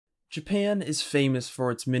Japan is famous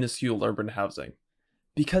for its minuscule urban housing.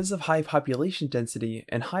 Because of high population density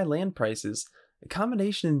and high land prices,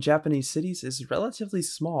 accommodation in Japanese cities is relatively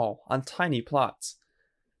small on tiny plots.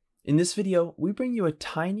 In this video, we bring you a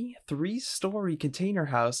tiny 3-story container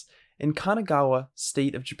house in Kanagawa,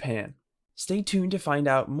 state of Japan. Stay tuned to find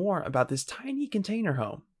out more about this tiny container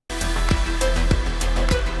home.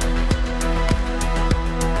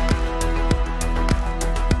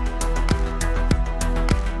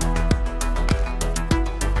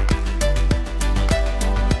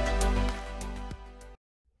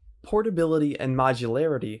 Portability and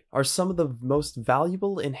modularity are some of the most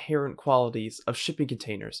valuable inherent qualities of shipping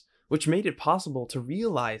containers, which made it possible to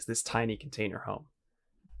realize this tiny container home.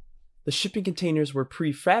 The shipping containers were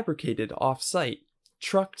prefabricated off-site,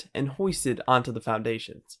 trucked, and hoisted onto the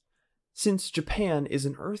foundations. Since Japan is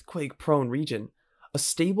an earthquake-prone region, a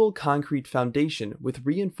stable concrete foundation with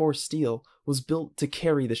reinforced steel was built to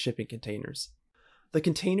carry the shipping containers. The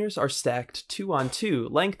containers are stacked 2 on 2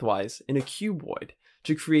 lengthwise in a cuboid,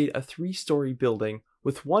 to create a 3-story building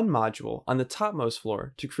with one module on the topmost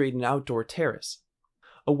floor to create an outdoor terrace.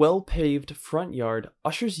 A well-paved front yard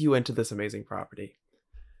ushers you into this amazing property.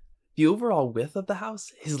 The overall width of the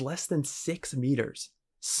house is less than 6 meters,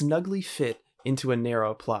 snugly fit into a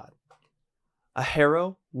narrow plot. A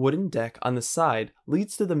harrow wooden deck on the side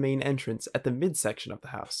leads to the main entrance at the midsection of the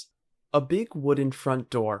house. A big wooden front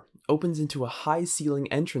door opens into a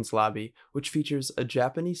high-ceiling entrance lobby which features a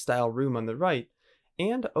Japanese-style room on the right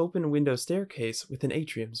and open window staircase with an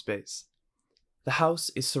atrium space. The house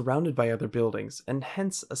is surrounded by other buildings, and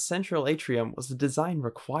hence a central atrium was a design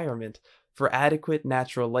requirement for adequate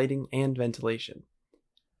natural lighting and ventilation.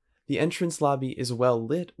 The entrance lobby is well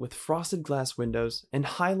lit with frosted glass windows and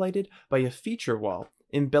highlighted by a feature wall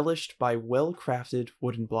embellished by well-crafted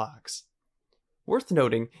wooden blocks. Worth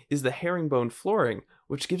noting is the herringbone flooring,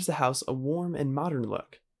 which gives the house a warm and modern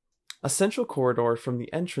look. A central corridor from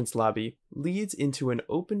the entrance lobby leads into an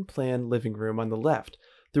open-plan living room on the left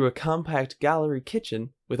through a compact gallery kitchen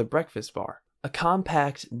with a breakfast bar. A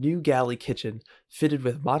compact new galley kitchen fitted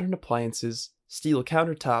with modern appliances, steel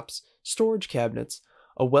countertops, storage cabinets,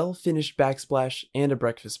 a well-finished backsplash, and a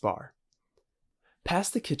breakfast bar.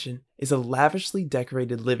 Past the kitchen is a lavishly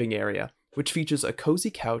decorated living area, which features a cozy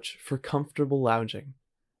couch for comfortable lounging.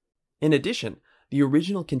 In addition, the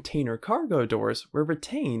original container cargo doors were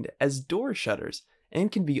retained as door shutters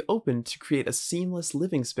and can be opened to create a seamless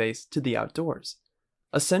living space to the outdoors.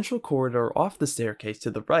 A central corridor off the staircase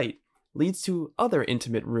to the right leads to other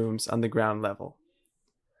intimate rooms on the ground level.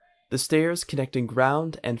 The stairs connecting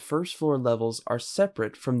ground and first floor levels are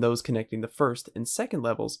separate from those connecting the first and second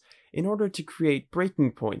levels in order to create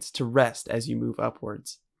breaking points to rest as you move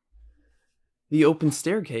upwards. The open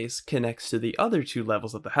staircase connects to the other 2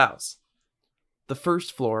 levels of the house. The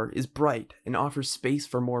first floor is bright and offers space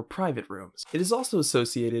for more private rooms. It is also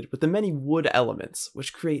associated with the many wood elements,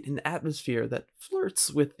 which create an atmosphere that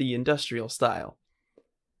flirts with the industrial style.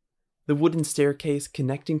 The wooden staircase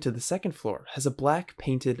connecting to the second floor has a black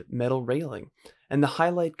painted metal railing, and the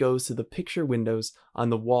highlight goes to the picture windows on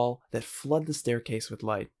the wall that flood the staircase with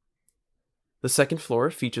light. The second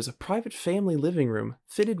floor features a private family living room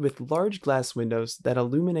fitted with large glass windows that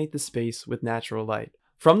illuminate the space with natural light.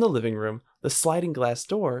 From the living room, the sliding glass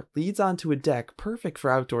door leads onto a deck perfect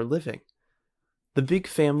for outdoor living. The big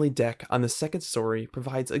family deck on the second story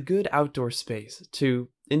provides a good outdoor space to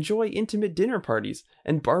enjoy intimate dinner parties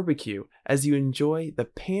and barbecue as you enjoy the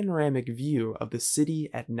panoramic view of the city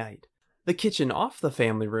at night. The kitchen off the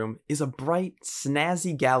family room is a bright,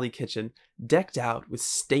 snazzy galley kitchen decked out with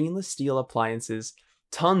stainless steel appliances,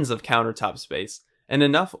 tons of countertop space, and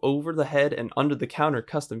enough over the head and under the counter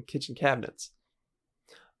custom kitchen cabinets.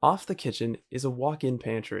 Off the kitchen is a walk-in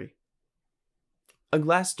pantry. A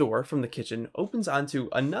glass door from the kitchen opens onto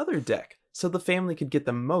another deck so the family could get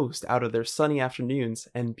the most out of their sunny afternoons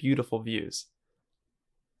and beautiful views.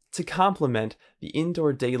 To complement the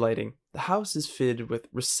indoor daylighting, the house is fitted with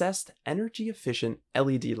recessed, energy-efficient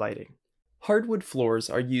LED lighting. Hardwood floors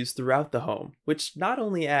are used throughout the home, which not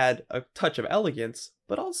only add a touch of elegance,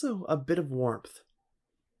 but also a bit of warmth.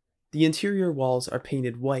 The interior walls are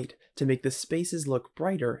painted white to make the spaces look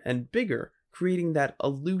brighter and bigger, creating that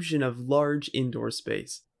illusion of large indoor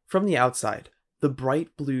space. From the outside, the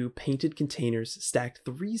bright blue painted containers stacked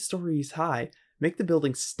 3 stories high make the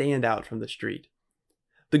building stand out from the street.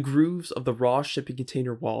 The grooves of the raw shipping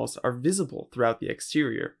container walls are visible throughout the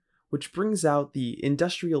exterior, which brings out the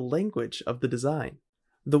industrial language of the design.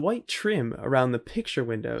 The white trim around the picture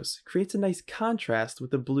windows creates a nice contrast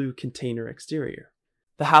with the blue container exterior.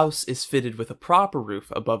 The house is fitted with a proper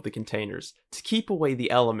roof above the containers to keep away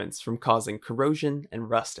the elements from causing corrosion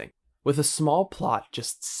and rusting. With a small plot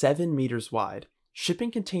just 7 meters wide,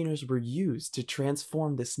 shipping containers were used to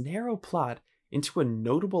transform this narrow plot into a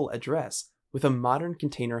notable address with a modern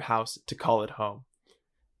container house to call it home.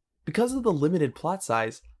 Because of the limited plot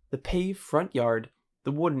size, the paved front yard,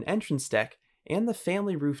 the wooden entrance deck, and the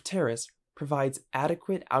family roof terrace provides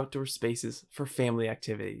adequate outdoor spaces for family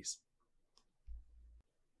activities.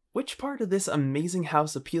 Which part of this amazing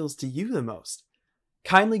house appeals to you the most?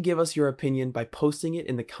 Kindly give us your opinion by posting it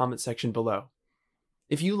in the comment section below.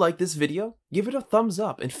 If you like this video, give it a thumbs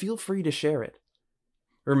up and feel free to share it.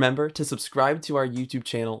 Remember to subscribe to our YouTube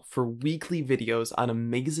channel for weekly videos on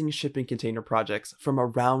amazing shipping container projects from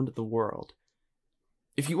around the world.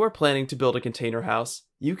 If you are planning to build a container house,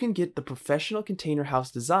 you can get the professional container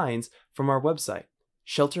house designs from our website,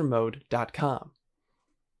 sheltermode.com.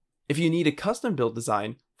 If you need a custom build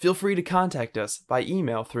design, feel free to contact us by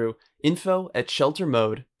email through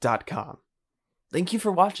info@sheltermode.com. Thank you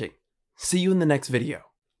for watching. See you in the next video.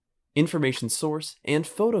 Information source and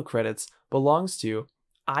photo credits belongs to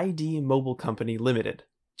ID Mobile Company Limited,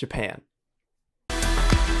 Japan.